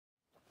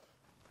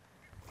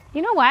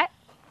You know what?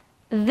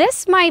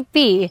 This might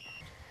be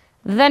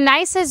the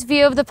nicest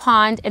view of the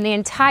pond in the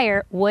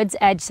entire Woods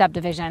Edge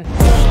subdivision.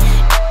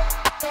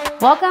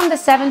 Welcome to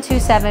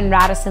 727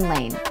 Radisson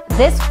Lane.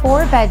 This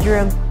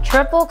 4-bedroom,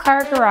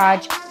 triple-car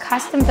garage,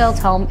 custom-built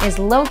home is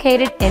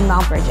located in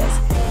Mount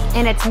Brydges,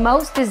 in its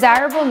most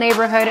desirable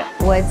neighborhood,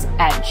 Woods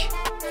Edge.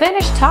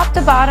 Finished top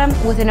to bottom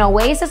with an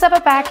oasis of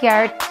a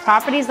backyard,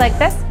 properties like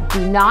this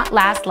do not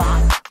last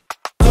long.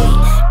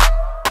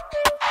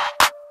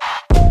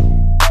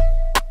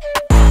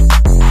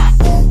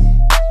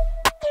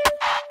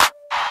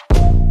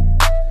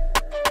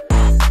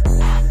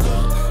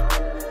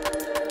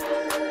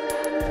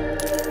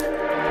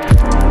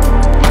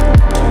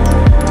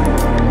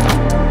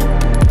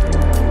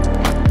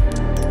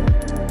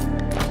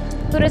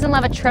 Who doesn't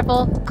love a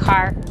triple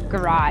car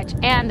garage?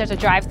 And there's a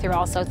drive-through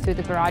also through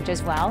the garage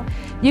as well.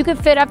 You could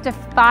fit up to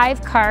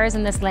 5 cars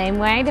in this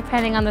laneway,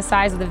 depending on the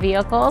size of the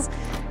vehicles.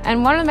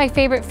 And one of my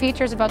favorite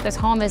features about this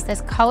home is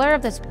this color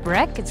of this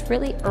brick. It's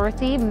really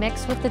earthy,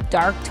 mixed with the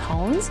dark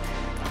tones.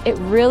 It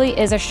really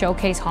is a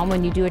showcase home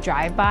when you do a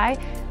drive-by.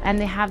 And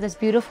they have this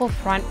beautiful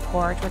front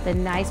porch with the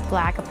nice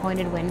black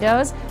appointed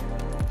windows.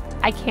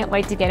 I can't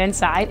wait to get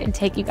inside and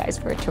take you guys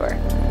for a tour.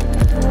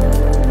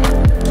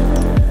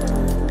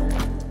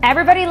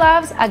 Everybody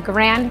loves a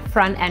grand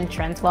front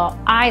entrance. Well,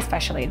 I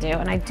especially do,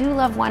 and I do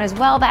love one as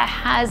well that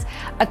has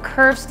a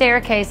curved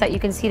staircase that you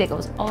can see that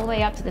goes all the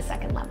way up to the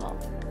 2nd level.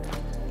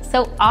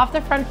 So off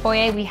the front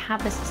foyer, we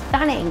have this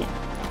stunning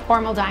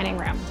formal dining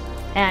room,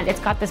 and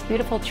it's got this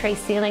beautiful tray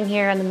ceiling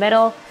here in the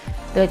middle.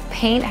 The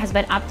paint has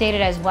been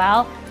updated as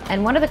well.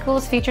 And one of the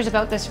coolest features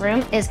about this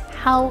room is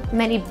how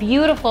many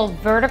beautiful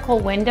vertical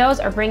windows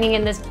are bringing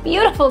in this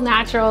beautiful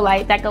natural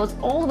light that goes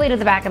all the way to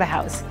the back of the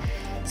house.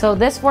 So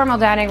this formal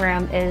dining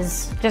room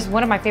is just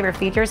one of my favorite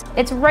features.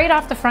 It's right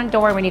off the front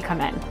door when you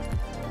come in.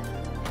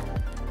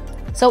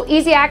 So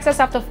easy access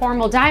off the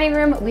formal dining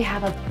room. We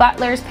have a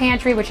butler's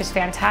pantry, which is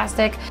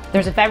fantastic.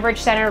 There's a beverage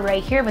center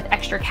right here with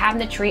extra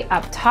cabinetry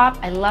up top.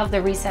 I love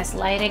the recessed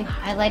lighting,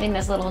 highlighting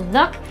this little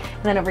nook.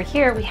 And then over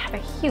here, we have a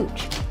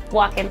huge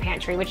walk-in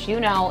pantry, which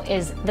you know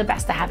is the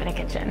best to have in a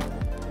kitchen.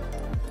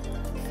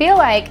 Feel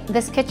like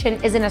this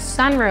kitchen is in a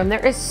sunroom.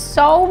 There is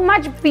so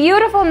much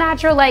beautiful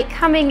natural light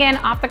coming in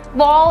off the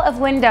wall of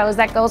windows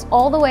that goes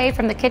all the way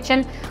from the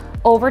kitchen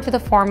over to the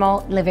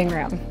formal living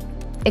room.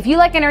 If you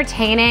like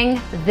entertaining,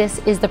 this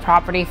is the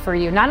property for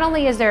you. Not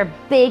only is there a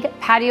big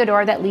patio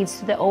door that leads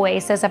to the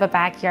oasis of a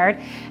backyard,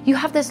 you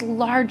have this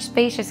large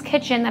spacious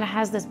kitchen that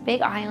has this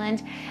big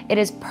island. It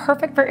is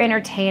perfect for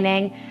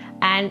entertaining.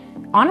 And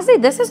honestly,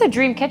 this is a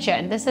dream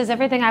kitchen. This is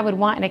everything I would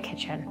want in a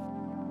kitchen.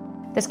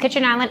 This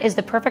kitchen island is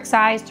the perfect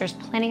size. There's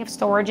plenty of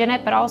storage in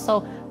it, but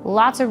also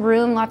lots of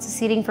room, lots of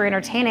seating for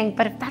entertaining.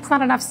 But if that's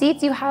not enough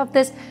seats, you have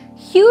this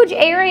huge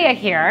area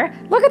here.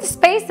 Look at the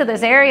space of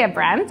this area,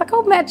 Brent. Look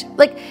how much,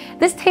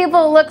 this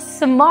table looks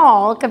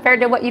small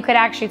compared to what you could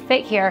actually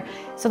fit here.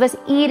 So this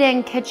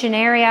eating kitchen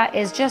area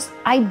is just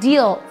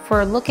ideal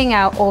for looking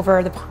out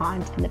over the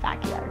pond in the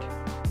backyard.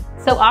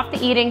 So off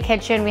the eating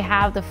kitchen, we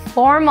have the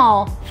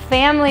formal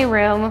family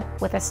room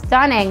with a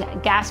stunning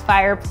gas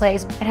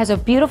fireplace. It has a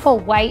beautiful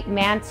white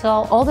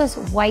mantle, all this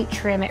white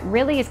trim. It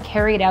really is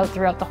carried out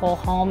throughout the whole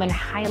home and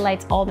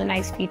highlights all the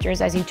nice features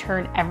as you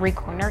turn every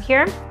corner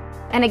here.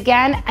 And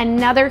again,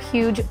 another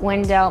huge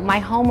window.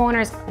 My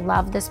homeowners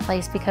love this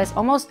place because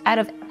almost out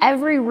of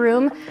every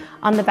room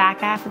on the back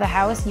half of the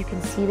house, you can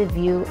see the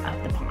view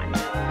of the pond.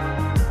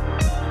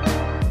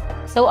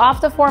 So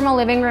off the formal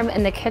living room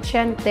in the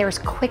kitchen, there's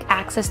quick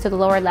access to the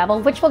lower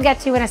level, which we'll get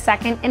to in a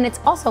second, and it's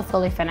also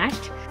fully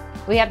finished.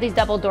 We have these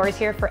double doors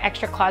here for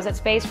extra closet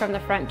space from the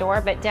front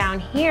door, but down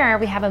here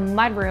we have a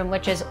mudroom,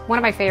 which is one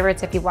of my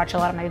favorites if you watch a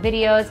lot of my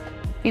videos.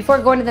 Before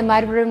going to the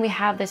mudroom, we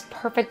have this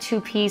perfect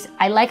 2-piece.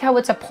 I like how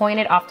it's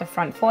appointed off the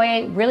front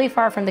foyer, really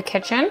far from the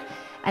kitchen.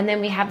 And then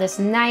we have this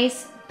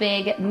nice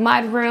big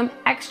mudroom,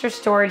 extra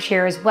storage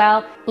here as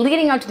well,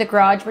 leading out to the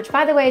garage, which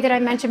by the way, did I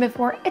mention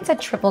before, it's a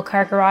triple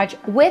car garage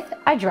with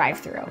a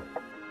drive-through.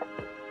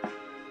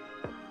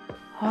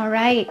 All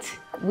right,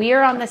 we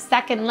are on the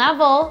 2nd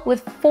level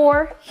with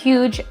 4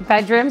 huge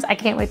bedrooms. I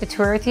can't wait to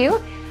tour with you.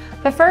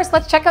 But first,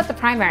 let's check out the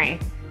primary.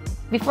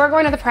 Before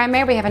going to the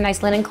primary, we have a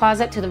nice linen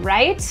closet to the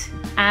right,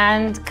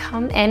 and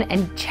come in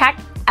and check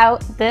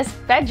out this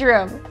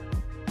bedroom.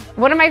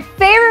 One of my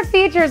favorite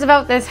features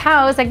about this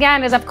house,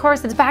 again, is of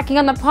course it's backing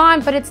on the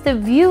pond, but it's the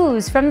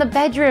views from the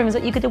bedrooms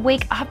that you get to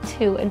wake up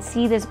to and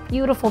see this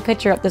beautiful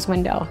picture out this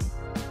window.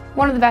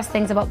 One of the best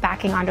things about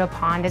backing onto a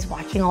pond is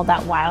watching all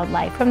that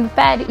wildlife. From the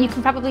bed, you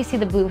can probably see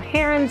the blue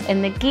herons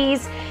and the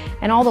geese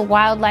and all the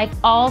wildlife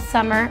all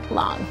summer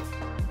long.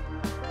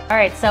 All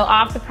right, so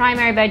off the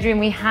primary bedroom,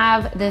 we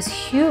have this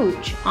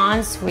huge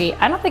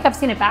ensuite. I don't think I've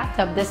seen a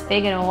bathtub this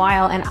big in a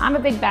while, and I'm a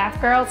big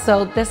bath girl,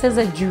 so this is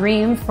a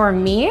dream for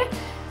me.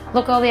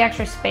 Look at all the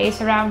extra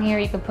space around here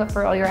you can put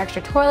for all your extra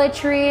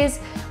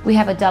toiletries. We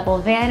have a double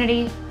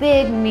vanity,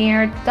 big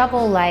mirror,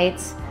 double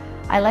lights.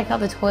 I like how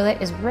the toilet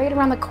is right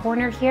around the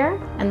corner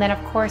here. And then of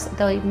course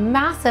the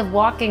massive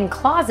walk-in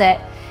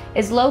closet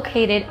is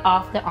located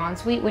off the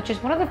ensuite, which is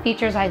one of the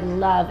features I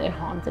love in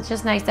homes. It's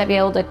just nice to be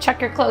able to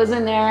chuck your clothes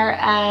in there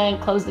and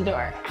close the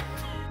door.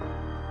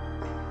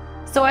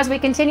 So as we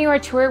continue our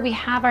tour, we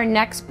have our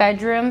next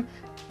bedroom.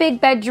 Big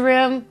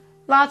bedroom,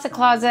 lots of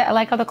closet. I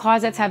like how the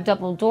closets have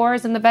double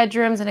doors in the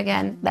bedrooms, and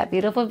again, that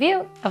beautiful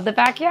view of the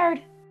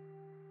backyard.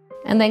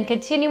 And then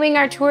continuing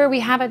our tour, we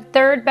have a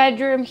third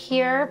bedroom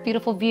here,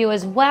 beautiful view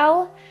as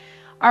well.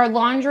 Our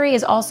laundry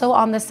is also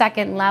on the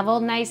second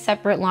level, nice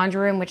separate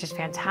laundry room, which is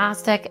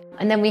fantastic.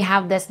 And then we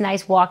have this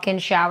nice walk-in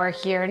shower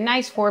here,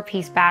 nice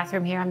 4-piece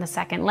bathroom here on the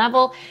second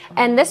level.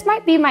 And this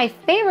might be my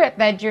favorite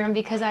bedroom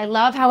because I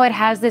love how it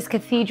has this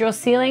cathedral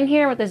ceiling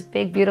here with this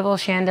big, beautiful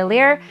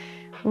chandelier.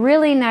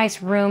 Really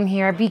nice room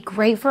here. Be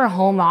great for a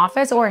home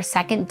office or a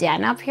second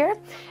den up here.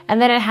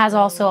 And then it has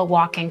also a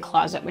walk-in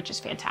closet, which is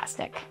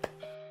fantastic.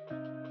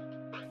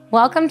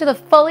 Welcome to the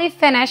fully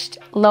finished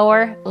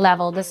lower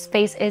level. This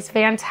space is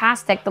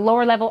fantastic. The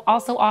lower level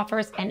also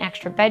offers an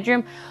extra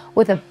bedroom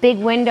with a big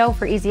window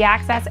for easy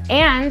access,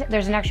 and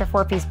there's an extra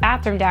 4-piece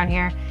bathroom down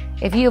here.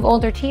 If you have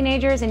older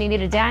teenagers and you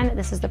need a den,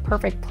 this is the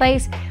perfect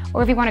place.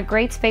 Or if you want a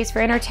great space for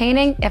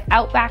entertaining, if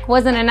Outback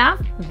wasn't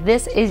enough,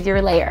 this is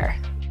your lair.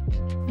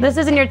 This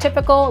isn't your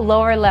typical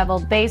lower level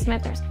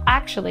basement. There's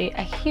actually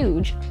a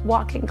huge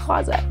walk-in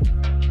closet.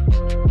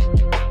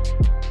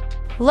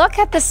 Look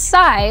at the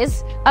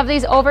size of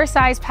these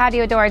oversized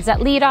patio doors that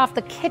lead off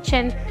the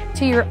kitchen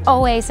to your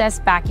oasis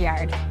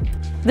backyard.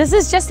 This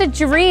is just a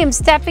dream,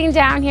 stepping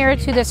down here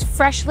to this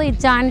freshly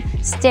done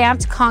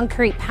stamped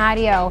concrete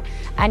patio,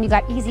 and you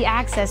got easy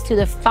access to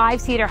the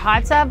 5-seater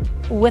hot tub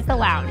with a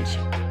lounge.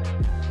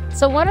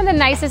 So one of the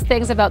nicest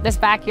things about this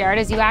backyard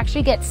is you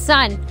actually get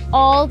sun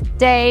all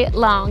day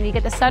long. You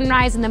get the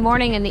sunrise in the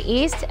morning in the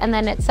east, and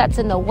then it sets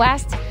in the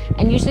west,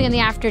 and usually in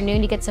the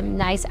afternoon you get some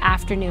nice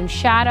afternoon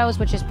shadows,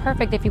 which is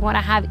perfect if you want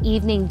to have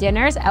evening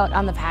dinners out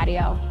on the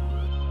patio.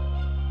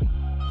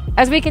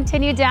 As we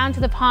continue down to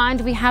the pond,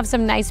 we have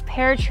some nice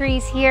pear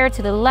trees here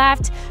to the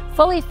left,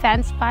 fully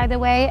fenced by the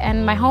way,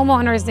 and my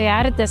homeowners, they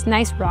added this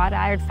nice wrought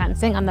iron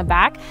fencing on the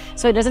back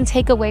so it doesn't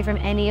take away from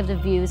any of the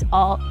views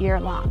all year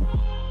long.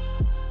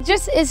 It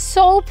just is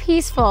so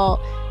peaceful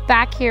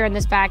back here in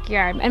this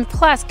backyard. And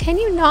plus, can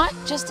you not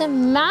just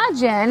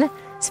imagine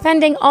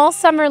spending all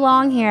summer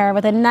long here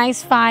with a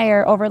nice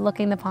fire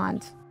overlooking the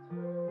pond?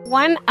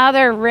 One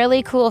other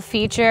really cool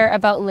feature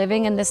about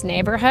living in this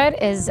neighborhood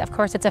is, of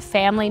course, it's a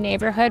family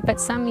neighborhood,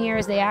 but some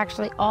years they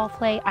actually all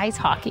play ice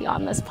hockey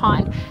on this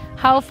pond.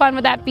 How fun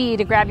would that be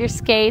to grab your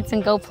skates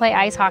and go play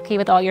ice hockey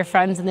with all your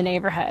friends in the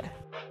neighborhood?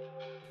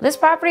 This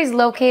property is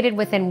located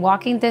within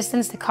walking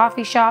distance to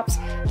coffee shops.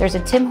 There's a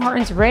Tim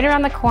Hortons right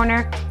around the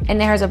corner, and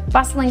there's a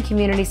bustling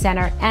community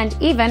center and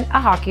even a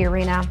hockey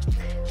arena.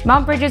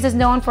 Mount Brydges is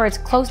known for its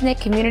close-knit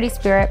community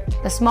spirit,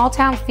 the small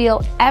town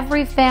feel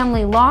every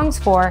family longs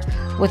for,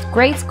 with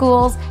great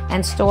schools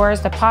and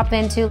stores to pop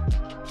into.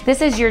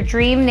 This is your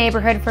dream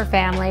neighborhood for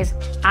families.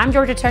 I'm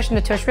Georgia Tush from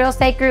the Tush Real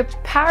Estate Group,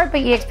 powered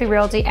by eXp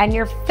Realty and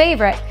your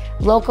favorite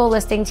local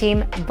listing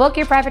team. Book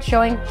your private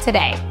showing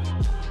today.